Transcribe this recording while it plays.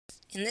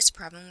In this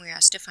problem, we are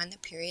asked to find the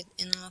period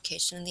in the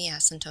location of the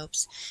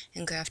asymptotes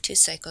and graph two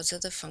cycles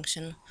of the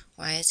function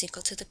y is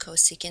equal to the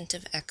cosecant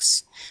of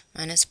x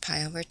minus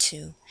pi over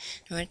 2.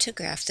 In order to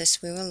graph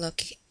this, we will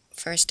look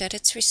first at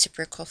its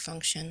reciprocal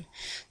function,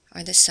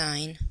 or the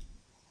sine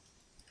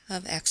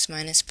of x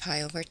minus pi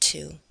over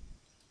 2.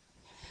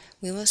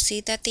 We will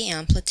see that the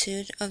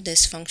amplitude of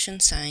this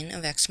function sine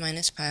of x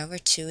minus pi over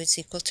 2 is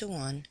equal to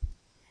 1,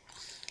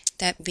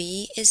 that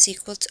b is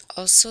equal to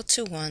also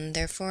to 1,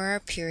 therefore our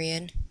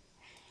period,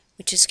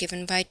 which is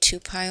given by 2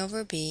 pi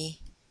over b,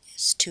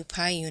 is 2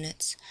 pi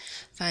units.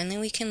 Finally,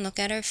 we can look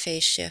at our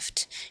phase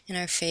shift, and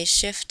our phase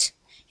shift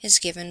is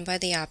given by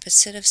the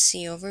opposite of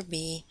c over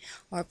b,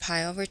 or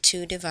pi over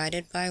 2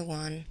 divided by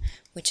 1,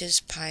 which is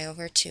pi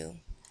over 2.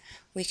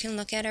 We can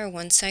look at our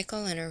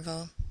one-cycle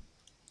interval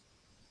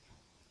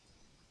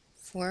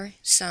for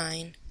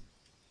sine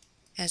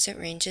as it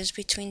ranges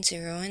between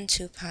 0 and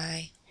 2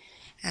 pi.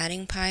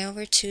 Adding pi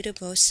over 2 to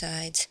both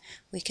sides,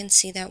 we can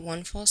see that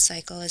one full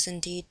cycle is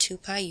indeed 2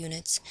 pi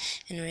units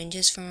and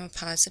ranges from a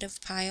positive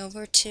pi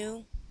over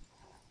 2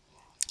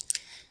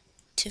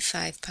 to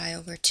 5 pi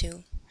over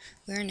 2.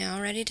 We are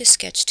now ready to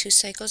sketch two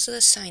cycles of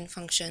the sine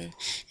function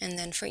and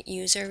then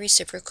use our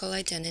reciprocal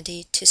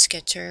identity to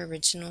sketch our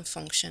original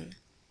function.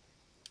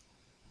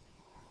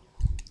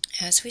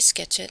 As we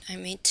sketch it, I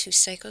made two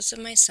cycles of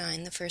my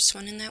sine, the first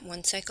one in that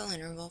one cycle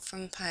interval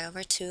from pi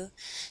over 2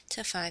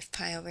 to 5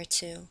 pi over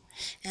 2,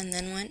 and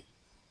then went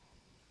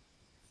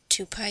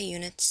 2 pi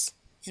units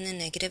in the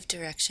negative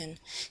direction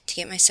to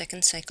get my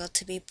second cycle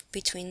to be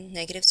between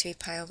negative 3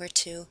 pi over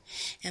 2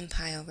 and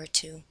pi over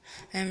 2.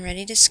 I am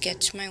ready to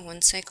sketch my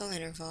one cycle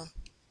interval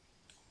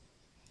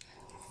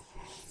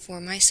for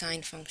my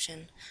sine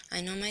function. I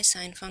know my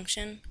sine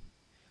function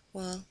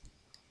will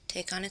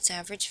take on its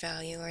average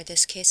value, or in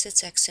this case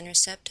its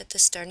x-intercept at the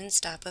start and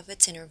stop of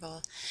its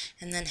interval,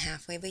 and then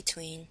halfway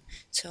between,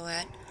 so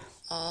at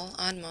all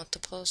odd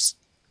multiples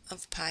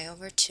of pi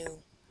over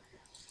 2.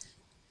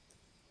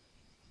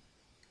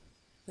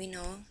 We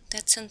know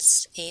that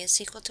since a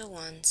is equal to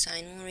 1,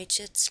 sine will reach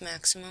its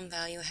maximum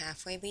value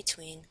halfway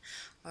between,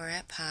 or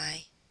at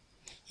pi,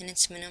 and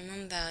its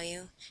minimum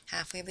value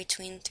halfway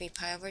between 3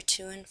 pi over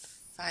 2 and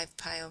 5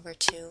 pi over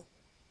 2,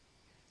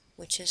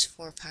 which is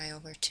 4 pi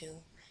over 2,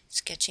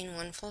 sketching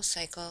one full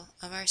cycle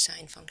of our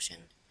sine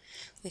function.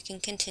 We can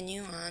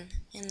continue on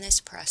in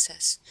this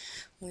process.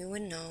 We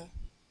would know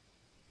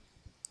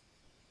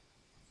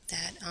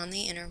that on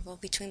the interval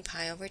between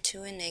pi over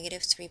 2 and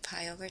negative 3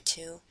 pi over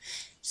 2,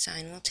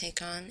 sine will take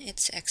on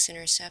its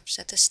x-intercepts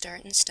at the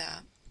start and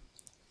stop,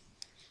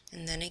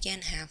 and then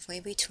again halfway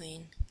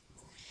between.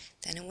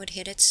 Then it would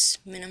hit its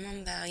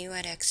minimum value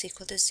at x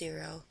equal to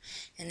 0,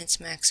 and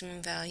its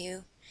maximum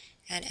value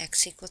at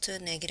x equal to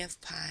negative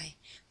pi.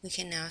 We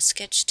can now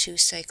sketch two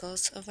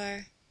cycles of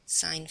our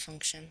sine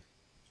function.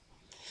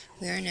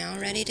 We are now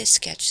ready to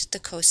sketch the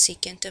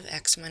cosecant of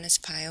x minus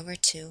pi over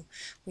 2.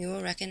 We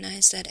will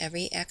recognize that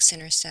every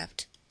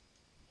x-intercept,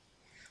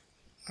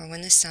 or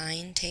when the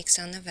sine takes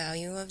on the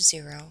value of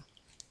 0,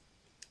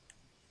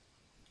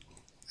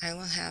 I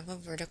will have a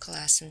vertical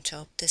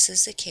asymptote. This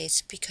is the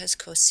case because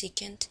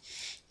cosecant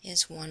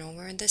is 1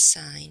 over the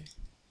sine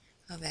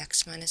of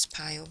x minus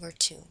pi over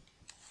 2.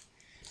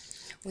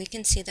 We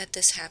can see that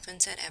this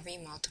happens at every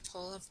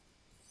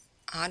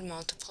odd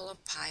multiple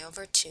of pi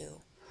over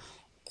 2,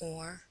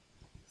 or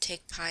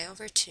take pi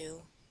over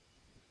 2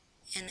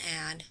 and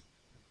add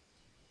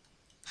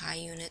pi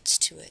units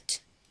to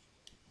it.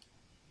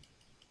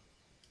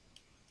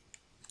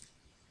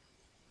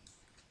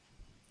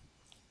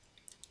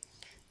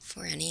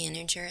 For any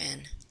integer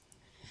n.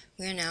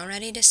 We are now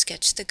ready to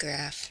sketch the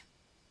graph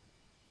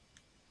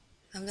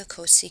of the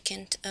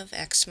cosecant of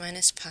x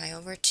minus pi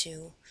over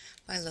 2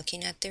 by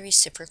looking at the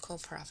reciprocal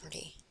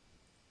property.